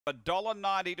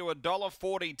$1.90 to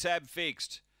 $1.40 tab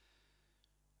fixed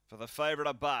for the favourite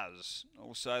of Buzz.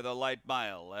 Also the late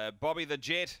mail. Bobby the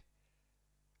Jet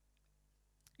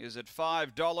is at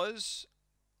 $5.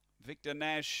 Victor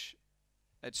Nash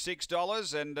at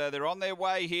 $6, and they're on their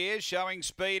way here. Showing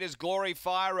speed is Glory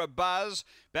Fire, a Buzz.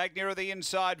 Back nearer the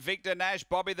inside, Victor Nash,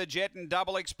 Bobby the Jet, and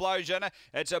Double Explosion.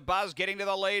 It's a Buzz getting to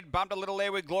the lead. Bumped a little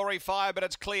there with Glory Fire, but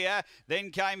it's clear. Then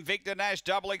came Victor Nash,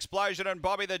 Double Explosion, and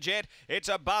Bobby the Jet. It's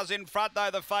a Buzz in front, though,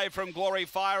 the fave from Glory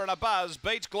Fire, and a Buzz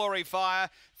beats Glory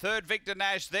Fire. Third, Victor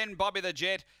Nash, then Bobby the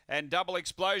Jet, and Double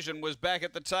Explosion was back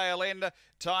at the tail end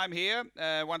time here.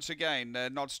 Once again,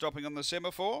 not stopping on the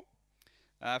semaphore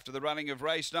after the running of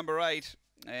race number 8,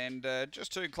 and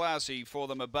just too classy for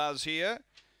them, a Buzz here.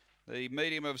 The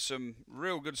medium of some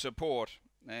real good support,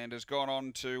 and has gone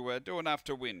on to do enough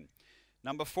to win.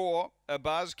 Number 4, a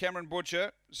Buzz, Cameron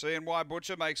Butcher. CNY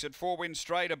Butcher makes it 4 wins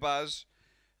straight, a Buzz.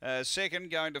 Second,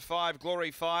 going to 5,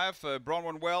 Glory Fire for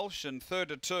Bronwyn Welsh, and third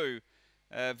to 2,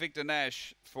 Victor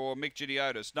Nash for Mick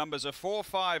Gideotis. Numbers are 4,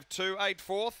 5, 2, 8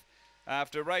 fourth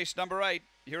after race number 8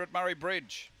 here at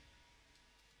Murray-Bridge.